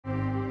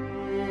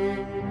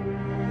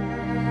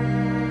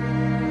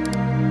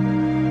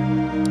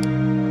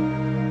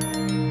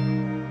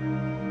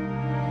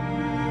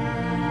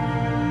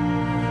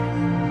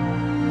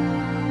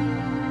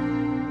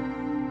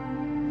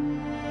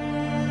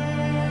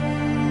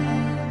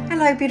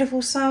Hello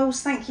beautiful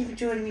souls, thank you for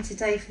joining me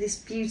today for this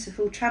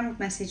beautiful channeled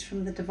message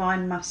from the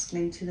Divine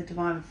Masculine to the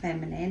Divine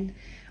Feminine.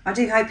 I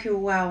do hope you're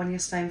well and you're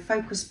staying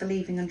focused,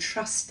 believing and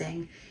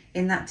trusting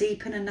in that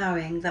deep inner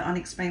knowing, that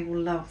unexplainable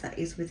love that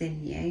is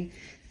within you.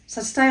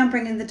 So today I'm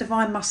bringing the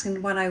Divine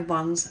Masculine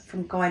 101s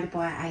from Guided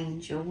by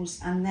Angels,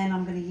 and then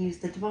I'm going to use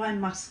the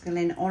Divine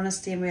Masculine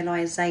Honesty and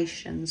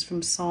Realizations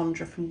from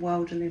Sandra from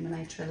World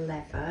Illuminator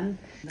 11.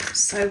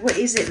 So what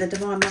is it the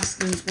Divine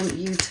Masculines want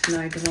you to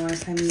know, Divine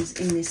Feminines,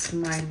 in this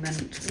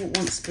moment? What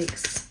wants to be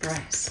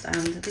expressed?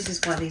 And this is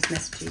why these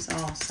messages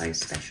are so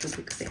special,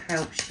 because it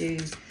helps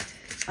you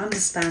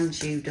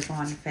understand you,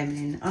 Divine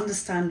Feminine,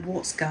 understand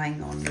what's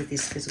going on with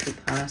this physical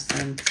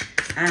person,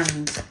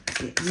 and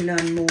you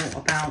learn more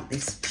about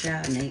this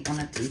journey on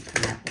a deeper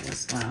level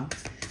as well.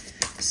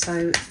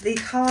 So the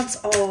cards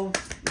are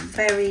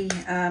very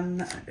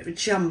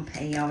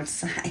jumpy, I would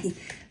say.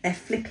 They're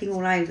flipping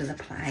all over the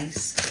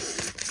place.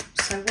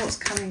 So what's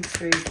coming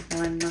through,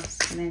 Divine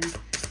Masculine?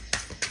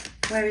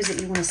 Where is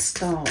it you want to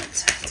start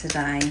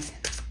today?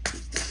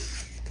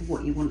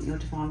 What you want your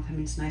Divine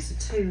Feminine to know. So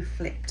two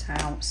flipped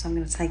out, so I'm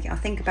going to take it. I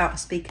think about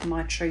speaking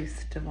my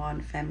truth,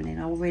 Divine Feminine.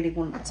 I really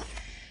want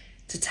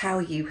to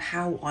tell you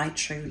how I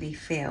truly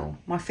feel.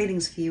 My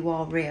feelings for you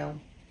are real.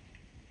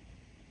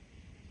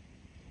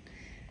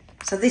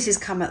 So this has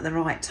come at the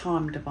right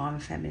time, Divine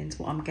Feminine, is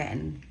what I'm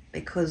getting,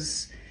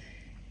 because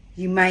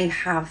you may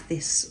have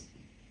this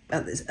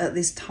at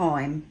this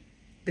time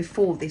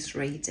before this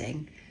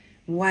reading,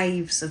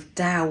 waves of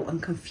doubt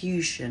and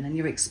confusion, and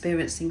you're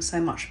experiencing so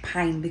much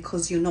pain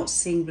because you're not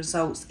seeing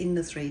results in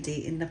the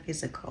 3D, in the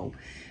physical,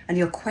 and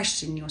you're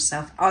questioning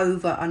yourself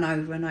over and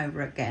over and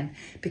over again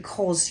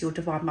because your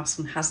Divine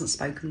Masculine hasn't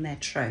spoken their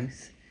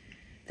truth.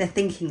 They're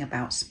thinking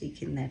about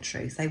speaking their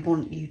truth. They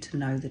want you to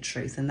know the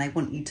truth, and they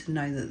want you to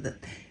know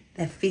that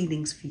their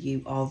feelings for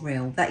you are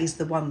real. That is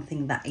the one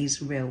thing that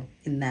is real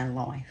in their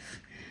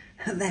life.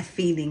 Their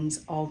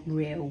feelings are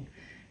real.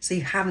 So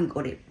you haven't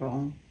got it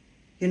wrong.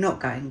 You're not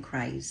going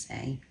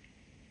crazy.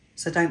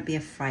 So don't be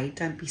afraid,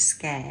 don't be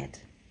scared.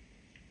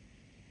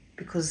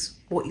 Because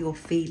what you're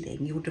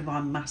feeling, your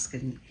Divine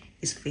Masculine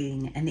is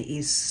feeling, and it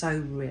is so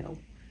real.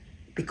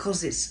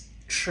 Because it's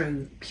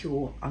true,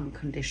 pure,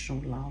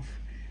 unconditional love.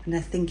 And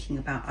they're thinking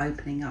about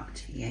opening up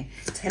to you,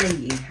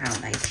 telling you how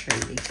they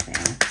truly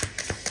feel.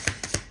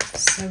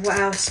 So what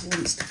else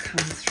wants to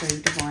come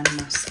through, Divine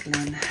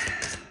Masculine?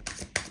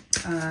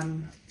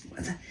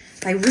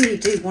 They really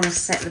do want to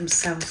set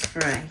themselves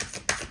free.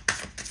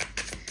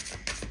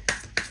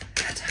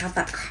 Have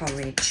that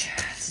courage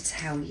to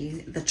tell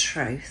you the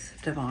truth,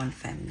 Divine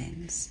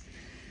Feminines.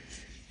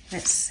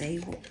 Let's see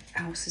what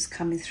else is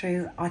coming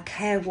through. I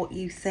care what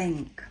you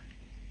think.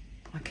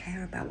 I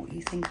care about what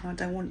you think, and I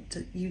don't want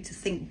you to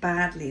think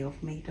badly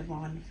of me,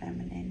 Divine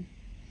Feminine.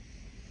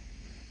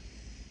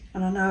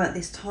 And I know at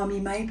this time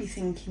you may be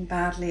thinking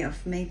badly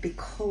of me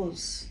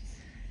because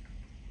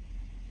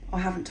I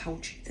haven't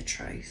told you the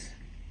truth.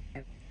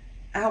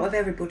 Out of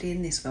everybody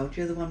in this world,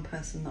 you're the one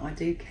person that I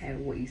do care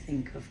what you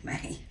think of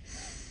me.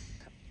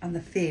 And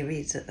the fear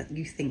is that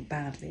you think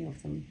badly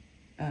of them,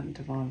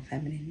 Divine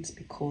Feminines,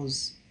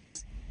 because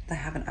they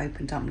haven't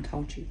opened up and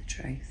told you the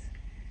truth.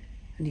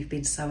 And you've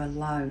been so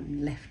alone,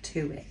 left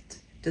to it,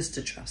 just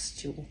to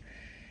trust your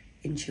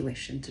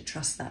intuition, to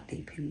trust that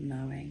deep in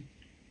knowing.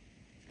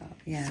 But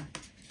yeah.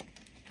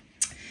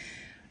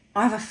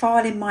 I have a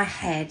file in my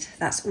head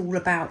that's all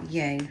about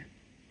you.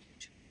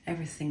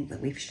 Everything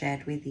that we've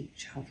shared with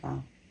each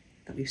other,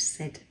 that we've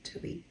said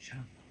to each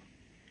other.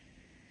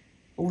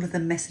 All of the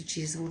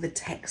messages, all the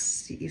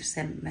texts that you've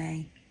sent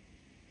me.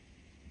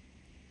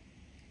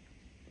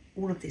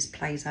 All of this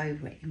plays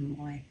over in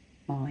my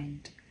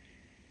mind.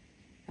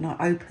 And I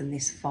open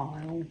this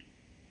file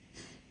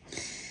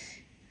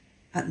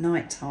at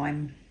night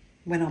time,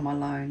 when I'm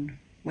alone,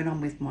 when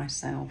I'm with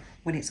myself,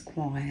 when it's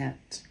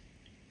quiet.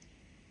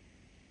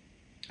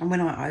 And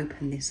when I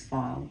open this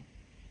file,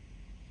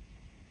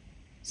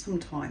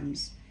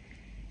 sometimes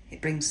it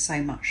brings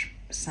so much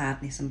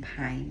sadness and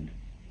pain.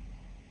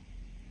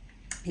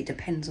 It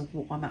depends on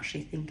what I'm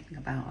actually thinking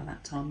about at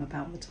that time,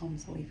 about the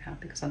times that we've had,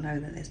 because I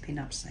know that there's been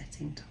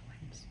upsetting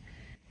times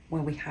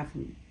where we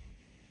haven't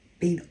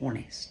been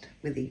honest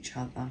with each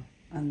other,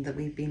 and that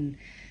we've been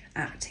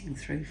acting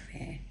through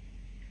fear,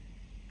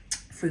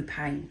 through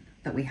pain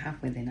that we have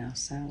within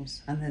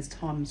ourselves. And there's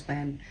times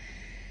when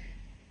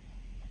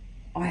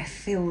I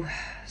feel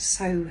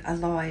so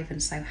alive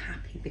and so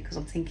happy because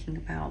I'm thinking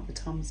about the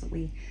times that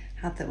we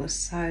had that were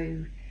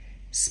so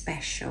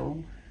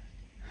special,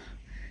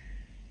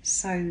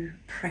 so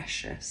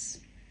precious.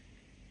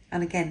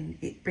 And again,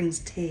 it brings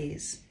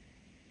tears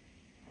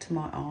to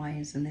my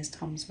eyes, and there's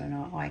times when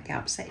I get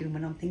upset even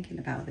when I'm thinking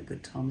about the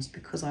good times,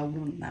 because I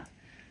want that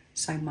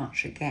so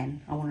much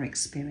again. I want to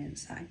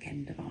experience that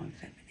again, Divine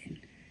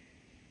Feminine.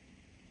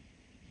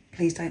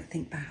 Please don't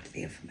think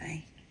badly of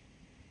me.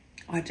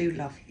 I do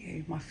love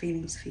you. My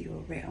feelings for you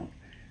are real.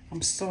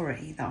 I'm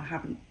sorry that I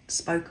haven't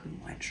spoken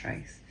my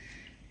truth.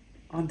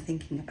 I'm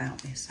thinking about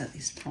this at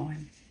this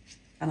time,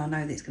 and I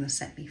know that it's going to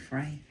set me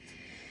free.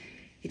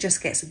 it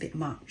just gets a bit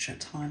much at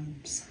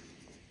times.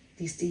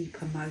 These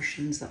deep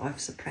emotions that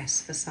I've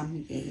suppressed for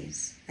some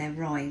years, they're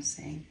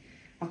rising.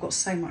 I've got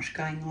so much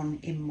going on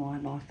in my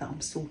life that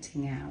I'm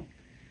sorting out,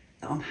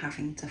 that I'm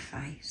having to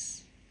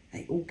face.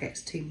 It all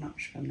gets too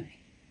much for me.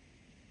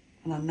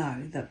 And I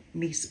know that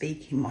me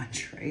speaking my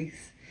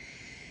truth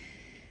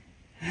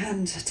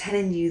and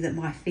telling you that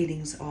my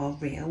feelings are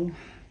real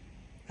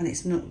and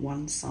it's not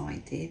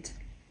one-sided,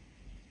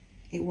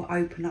 it will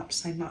open up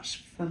so much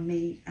for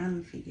me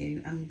and for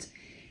you, and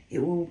it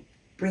will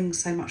bring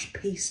so much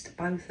peace to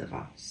both of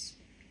us.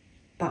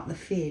 But the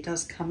fear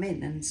does come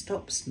in and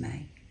stops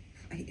me.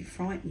 It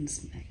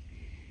frightens me.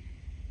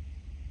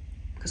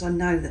 Because I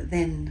know that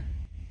then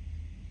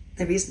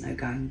there is no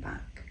going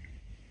back.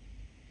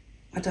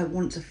 I don't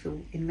want to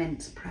feel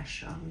immense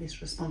pressure and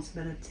this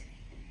responsibility.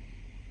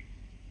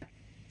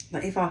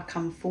 But if I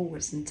come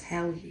forwards and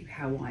tell you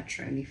how I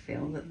truly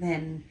feel, that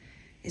then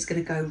it's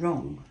going to go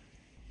wrong.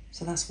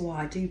 So that's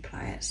why I do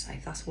play it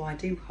safe. That's why I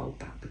do hold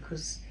back,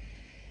 because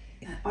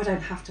I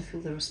don't have to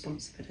feel the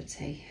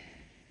responsibility,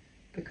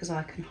 because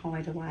I can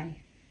hide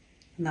away.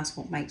 And that's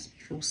what makes me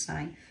feel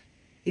safe.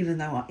 Even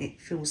though it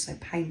feels so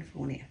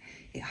painful and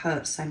it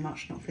hurts so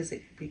much not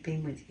physically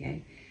being with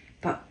you.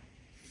 But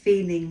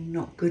feeling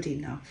not good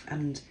enough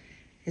and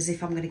as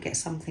if I'm going to get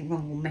something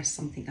wrong or mess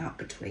something up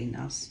between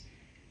us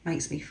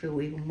makes me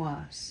feel even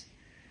worse.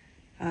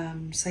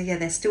 So yeah,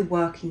 they're still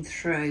working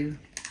through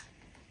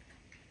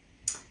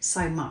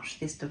so much,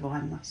 this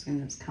divine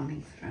masculine that's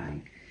coming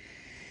through,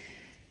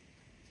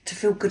 to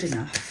feel good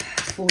enough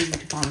for you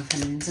divine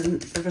feminines,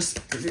 and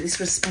this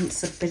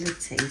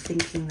responsibility,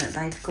 thinking that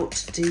they've got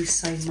to do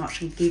so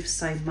much and give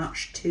so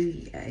much to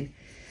you.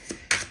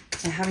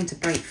 They're having to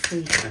break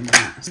free from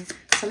that.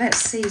 So let's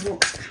see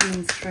what's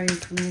coming through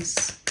from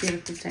this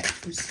beautiful deck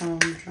from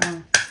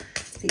Sandra.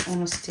 The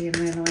honesty and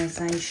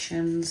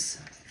realizations.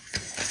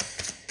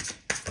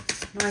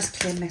 Nice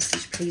clear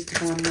message, please,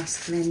 divine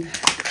masculine.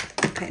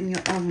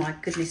 Oh my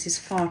goodness, there's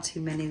far too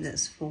many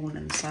that's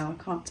fallen, so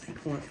I can't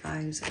take all of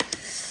those.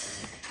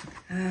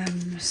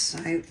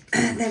 So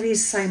there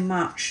is so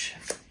much.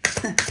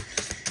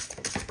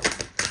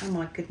 Oh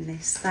my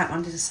goodness, that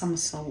one did a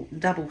somersault,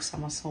 double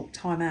somersault,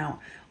 time out.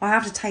 I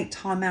have to take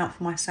time out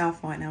for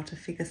myself right now to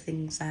figure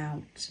things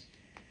out.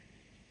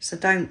 So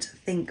don't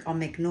think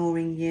I'm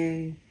ignoring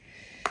you,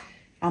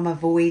 I'm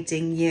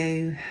avoiding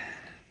you.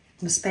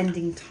 I'm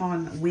spending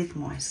time with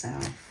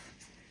myself,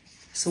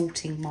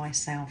 sorting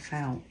myself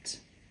out.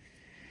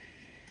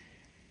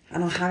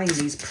 And I'm having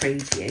these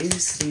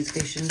previews, these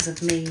visions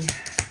of me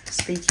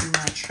speaking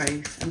my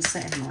truth and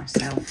setting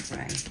myself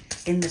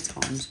free in the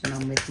times when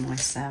I'm with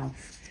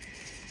myself.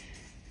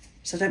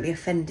 So don't be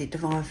offended,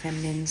 divine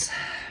feminines.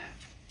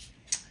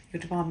 Your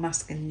divine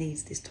masculine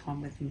needs this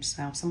time with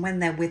themselves. And when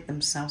they're with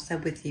themselves, they're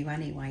with you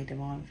anyway,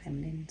 divine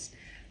feminines.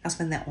 That's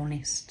when they're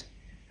honest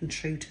and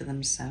true to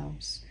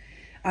themselves.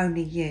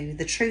 Only you.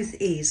 The truth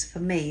is, for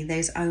me,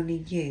 there's only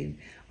you.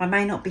 I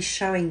may not be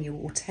showing you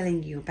or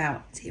telling you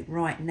about it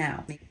right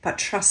now, but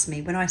trust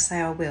me, when I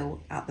say I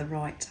will at the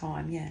right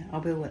time, yeah, I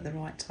will at the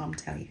right time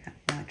tell you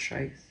my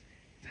truth,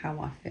 how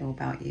I feel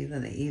about you,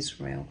 that it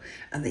is real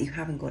and that you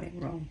haven't got it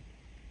wrong.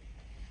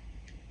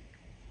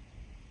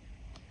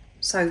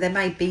 So there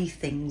may be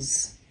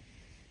things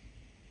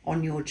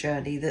on your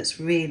journey that's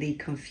really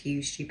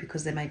confused you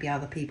because there may be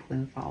other people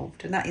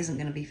involved, and that isn't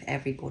going to be for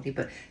everybody,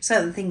 but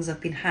certain things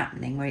have been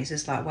happening where it's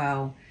just like,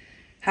 well,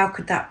 how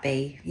could that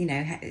be? You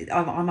know,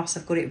 I must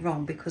have got it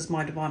wrong because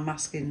my divine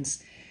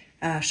masculine's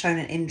shown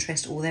an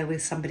interest, or they're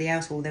with somebody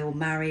else, or they're all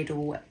married,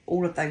 or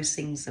all of those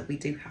things that we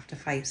do have to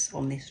face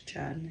on this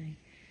journey.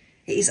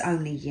 It is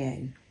only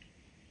you.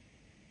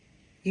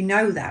 You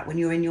know that when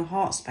you're in your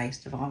heart space,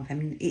 divine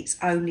feminine, it's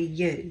only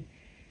you.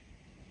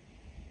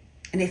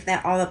 And if there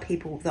are other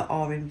people that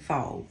are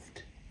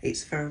involved,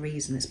 it's for a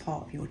reason. It's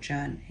part of your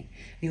journey.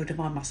 And your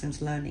divine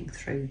masculine's learning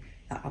through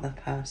that other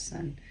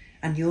person.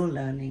 And you're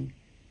learning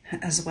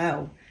as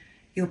well.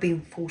 You're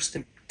being forced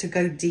to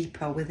go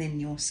deeper within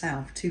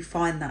yourself, to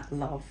find that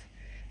love,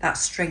 that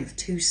strength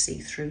to see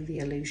through the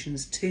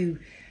illusions, to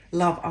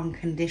love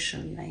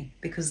unconditionally.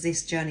 Because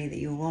this journey that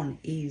you're on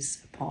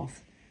is a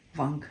path of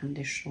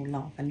unconditional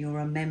love. And you're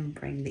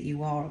remembering that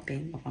you are a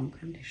being of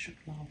unconditional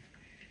love.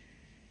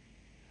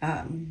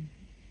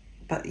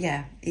 But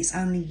yeah, it's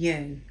only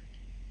you.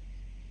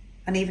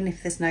 And even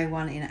if there's no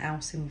one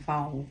else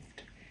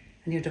involved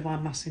and your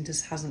divine masculine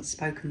just hasn't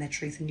spoken their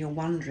truth and you're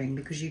wondering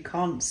because you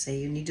can't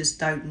see and you just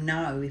don't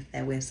know if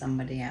they're with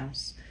somebody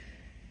else,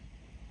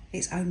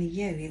 it's only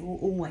you. It will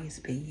always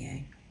be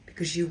you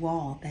because you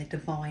are their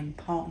divine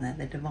partner,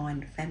 their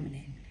divine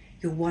feminine.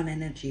 You're one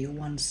energy, you're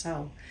one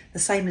soul, the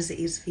same as it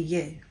is for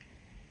you.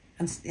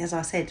 And as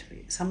I said,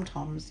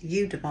 sometimes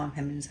you divine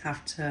feminines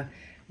have to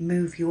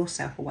move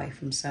yourself away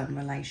from certain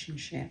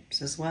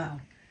relationships as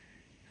well.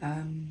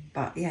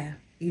 But yeah,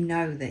 you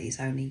know that it's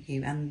only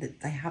you and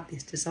that they have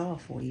this desire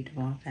for you,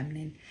 divine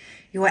feminine.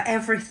 You are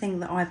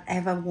everything that I've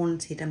ever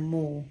wanted and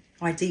more.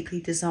 I deeply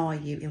desire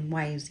you in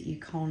ways that you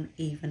can't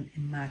even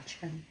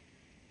imagine.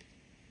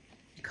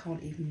 You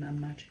can't even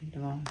imagine,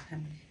 Divine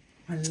Feminine.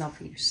 I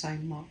love you so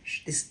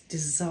much. This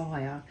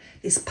desire,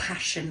 this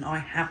passion I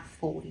have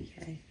for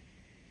you.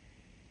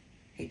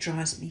 It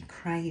drives me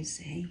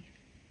crazy.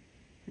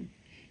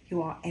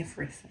 You are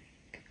everything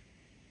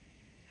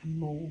and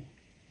more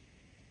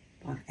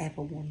than I've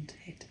ever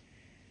wanted.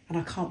 And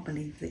I can't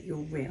believe that you're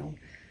real,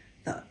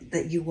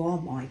 that you are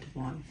my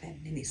Divine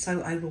Feminine. It's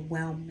so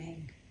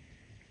overwhelming.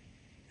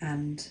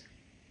 And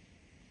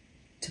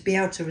to be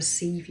able to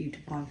receive you,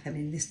 Divine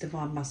Feminine, this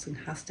Divine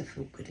Masculine has to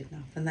feel good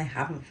enough. And they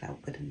haven't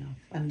felt good enough.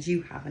 And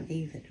you haven't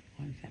either,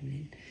 Divine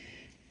Feminine.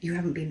 You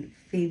haven't been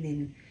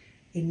feeling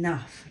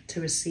enough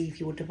to receive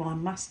your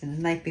Divine Masculine.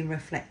 And they've been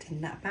reflecting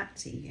that back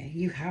to you.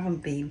 You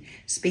haven't been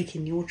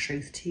speaking your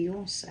truth to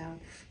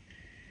yourself.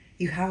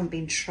 You haven't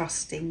been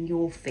trusting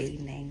your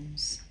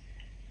feelings.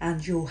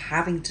 And you're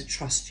having to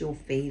trust your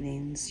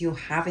feelings. You're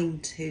having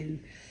to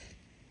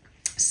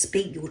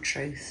speak your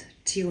truth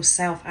to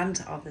yourself and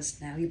to others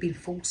now. You've been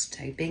forced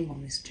to, being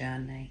on this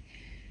journey.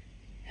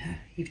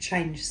 You've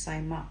changed so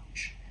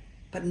much.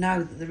 But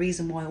know that the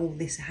reason why all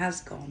this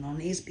has gone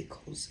on is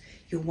because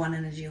you're one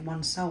energy, you're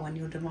one soul, and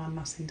your Divine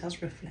Masculine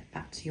does reflect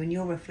back to you, and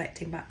you're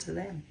reflecting back to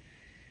them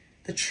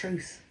the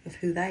truth of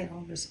who they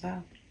are as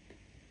well.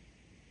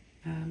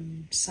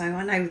 So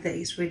I know that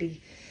it's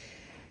really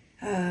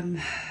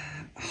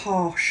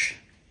harsh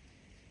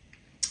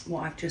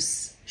what I've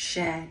just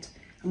shared,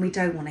 and we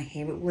don't want to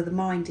hear it. Well, the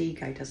mind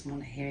ego doesn't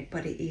want to hear it,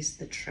 but it is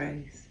the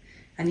truth.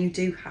 And you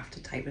do have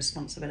to take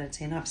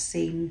responsibility. And I've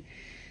seen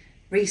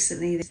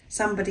recently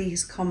somebody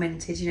has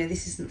commented, you know,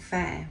 this isn't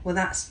fair. Well,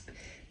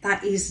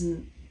 that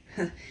isn't,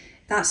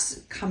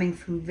 that's coming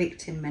from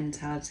victim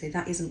mentality.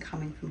 That isn't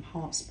coming from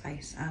heart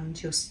space.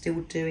 And you're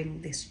still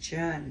doing this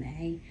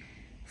journey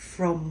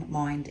from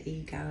mind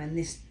ego, and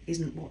this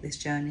isn't what this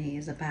journey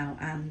is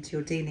about. And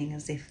you're dealing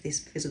as if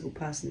this physical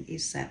person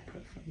is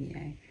separate from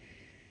you.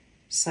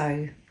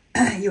 So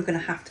you're going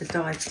to have to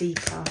dive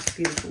deeper,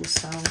 beautiful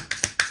soul.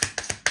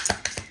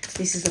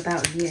 This is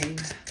about you.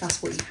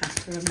 That's what you have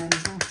to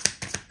remember.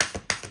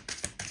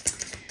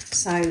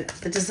 So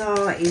the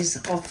desire is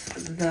off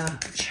the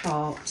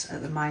chart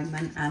at the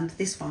moment, and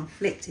this one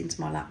flipped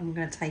into my lap. I'm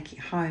going to take it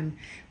home.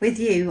 With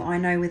you, I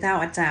know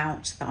without a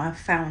doubt that I've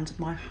found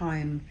my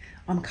home.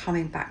 I'm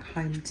coming back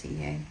home to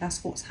you.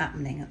 That's what's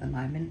happening at the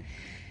moment.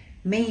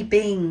 Me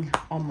being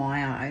on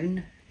my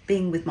own,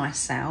 being with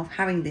myself,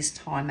 having this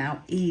time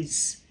out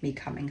is me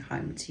coming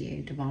home to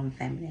you, Divine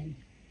Feminine.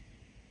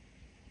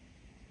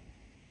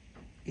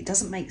 It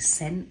doesn't make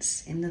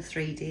sense in the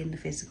 3D, in the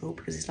physical,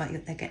 because it's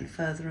like they're getting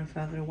further and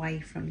further away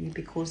from you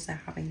because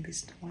they're having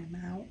this time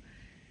out.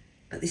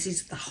 But this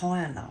is the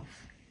higher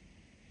love.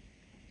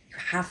 You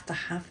have to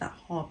have that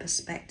higher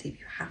perspective.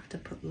 You have to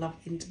put love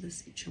into the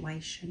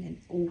situation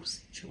in all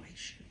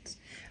situations.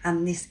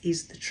 And this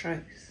is the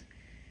truth.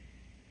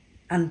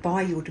 And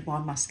by your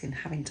Divine Masculine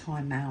having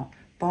time out,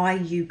 by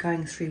you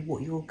going through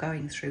what you're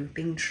going through,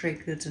 being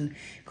triggered and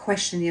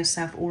questioning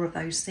yourself, all of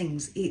those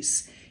things,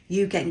 it's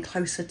you getting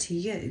closer to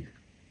you,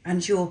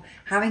 and you're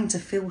having to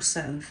feel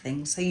certain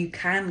things so you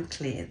can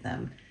clear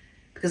them,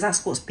 because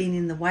that's what's been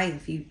in the way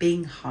of you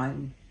being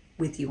home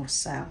with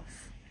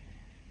yourself.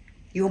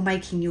 You're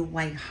making your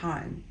way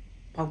home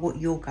by what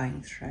you're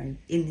going through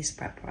in this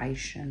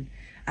preparation,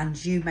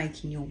 and you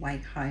making your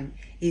way home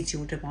is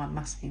your Divine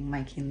Masculine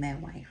making their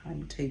way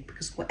home too,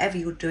 because whatever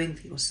you're doing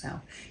for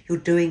yourself, you're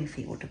doing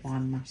for your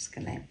Divine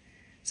Masculine.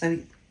 So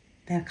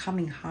they're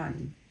coming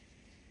home,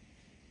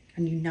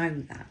 and you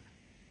know that.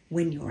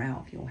 When you're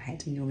out of your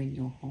head and you're in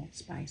your heart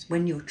space,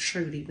 when you're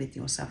truly with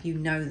yourself, you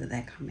know that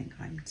they're coming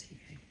home to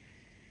you.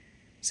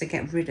 So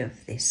get rid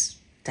of this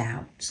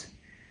doubt,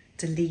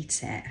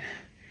 delete it,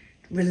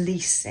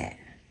 release it,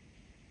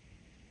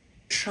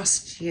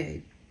 trust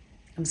you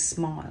and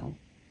smile,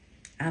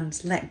 and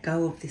let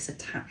go of this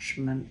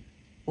attachment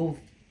of,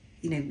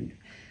 you know,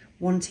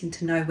 wanting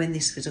to know when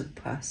this physical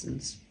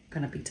person's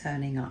going to be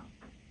turning up,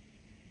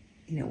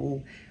 you know,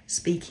 or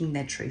speaking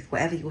their truth,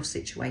 whatever your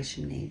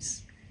situation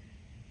is.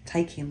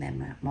 Taking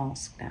their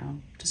mask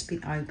down, just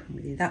being open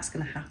with you. That's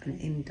going to happen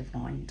in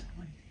divine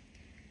time.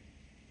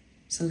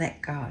 So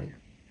let go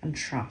and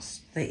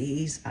trust that it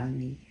is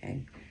only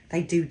you.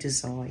 They do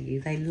desire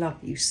you. They love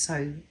you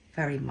so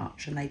very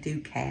much, and they do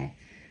care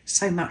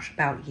so much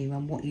about you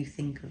and what you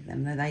think of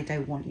them, that they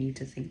don't want you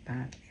to think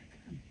badly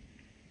of them.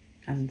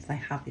 And they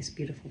have this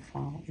beautiful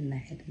file in their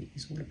head, and it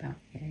is all about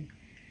you.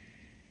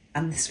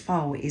 And this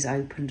file is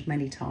opened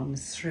many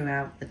times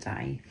throughout the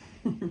day.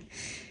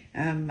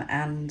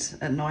 And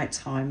at night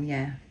time,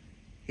 yeah,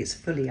 it's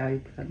fully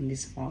open,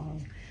 this file.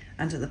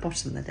 And at the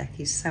bottom of the deck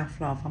is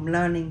self-love. I'm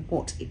learning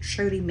what it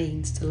truly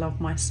means to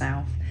love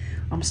myself.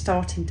 I'm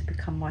starting to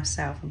become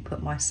myself and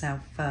put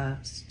myself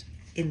first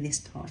in this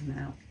time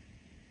out.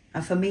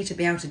 And for me to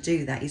be able to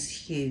do that is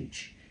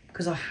huge,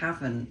 because I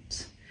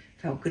haven't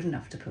felt good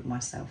enough to put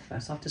myself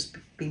first. I've just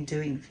been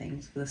doing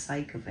things for the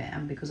sake of it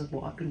and because of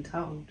what I've been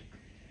told.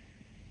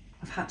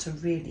 I've had to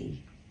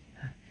really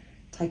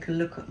take a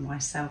look at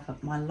myself,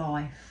 at my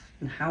life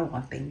and how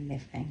I've been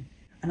living,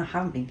 and I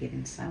haven't been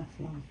giving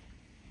self-love.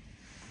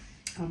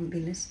 I haven't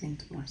been listening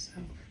to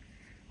myself.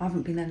 I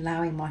haven't been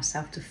allowing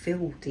myself to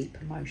feel deep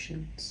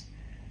emotions.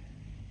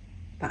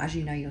 But as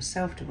you know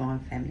yourself, Divine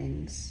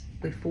Feminines,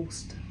 we're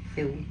forced to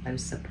feel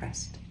those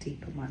suppressed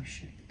deep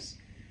emotions.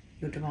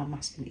 Your Divine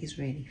Masculine is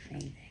really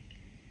feeling.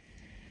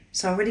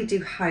 So I really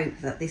do hope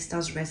that this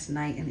does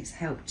resonate and it's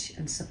helped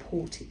and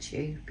supported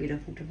you,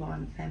 beautiful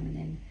Divine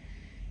Feminine,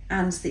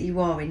 and that you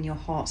are in your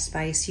heart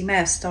space. You may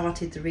have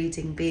started the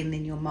reading being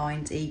in your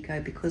mind ego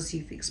because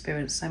you've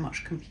experienced so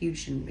much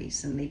confusion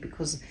recently,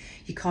 because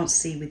you can't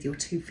see with your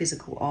two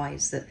physical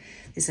eyes that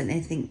there isn't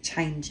anything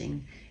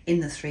changing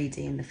in the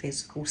 3D and the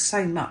physical.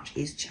 So much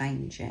is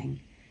changing,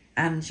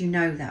 and you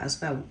know that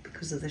as well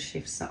because of the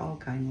shifts that are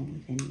going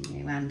on within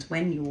you. And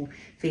when you're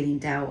feeling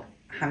doubt,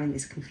 having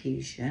this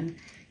confusion,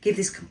 give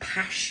this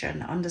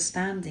compassion,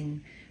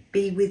 understanding,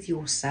 be with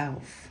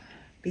yourself,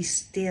 be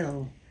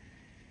still.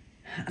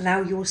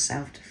 Allow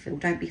yourself to feel.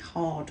 Don't be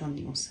hard on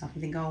yourself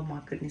and think, oh my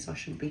goodness, I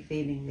shouldn't be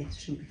feeling this,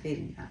 shouldn't be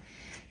feeling that.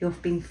 You're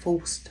being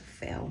forced to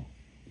feel.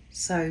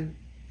 So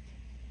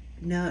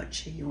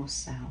nurture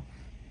yourself.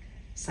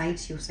 Say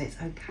to yourself,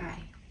 it's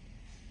okay.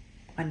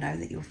 I know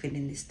that you're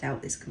feeling this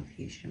doubt, this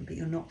confusion, but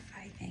you're not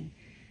failing.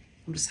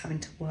 I'm just having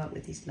to work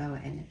with these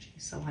lower energies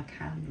so I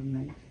can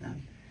remove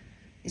them.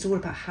 It's all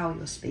about how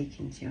you're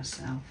speaking to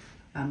yourself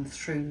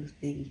through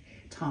the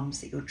times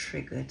that you're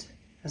triggered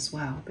as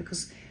well,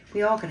 because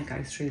we are going to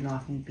go through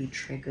life and be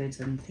triggered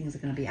and things are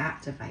going to be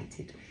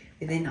activated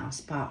within us,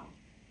 but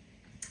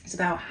it's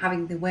about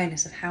having the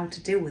awareness of how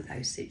to deal with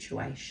those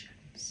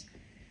situations.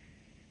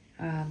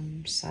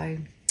 So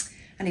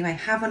anyway,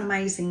 have an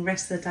amazing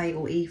rest of the day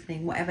or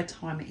evening, whatever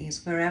time it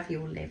is, wherever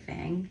you're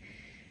living.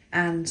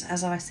 And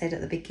as I said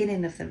at the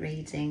beginning of the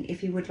reading,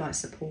 if you would like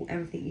support,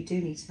 everything you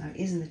do need to know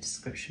is in the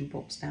description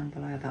box down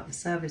below about the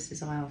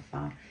services I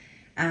offer.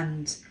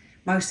 And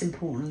most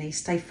importantly,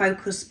 stay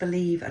focused,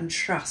 believe and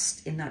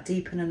trust in that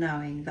deep inner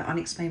knowing, that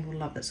unexplainable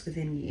love that's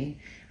within you.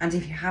 And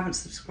if you haven't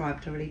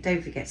subscribed already,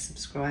 don't forget to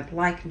subscribe,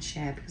 like and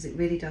share, because it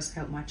really does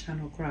help my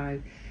channel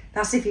grow.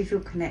 That's if you feel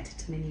connected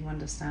to me and you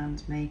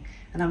understand me.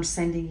 And I'm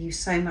sending you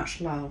so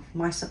much love,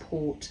 my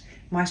support,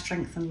 my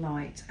strength and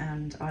light,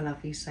 and I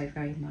love you so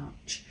very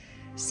much.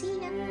 See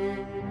ya.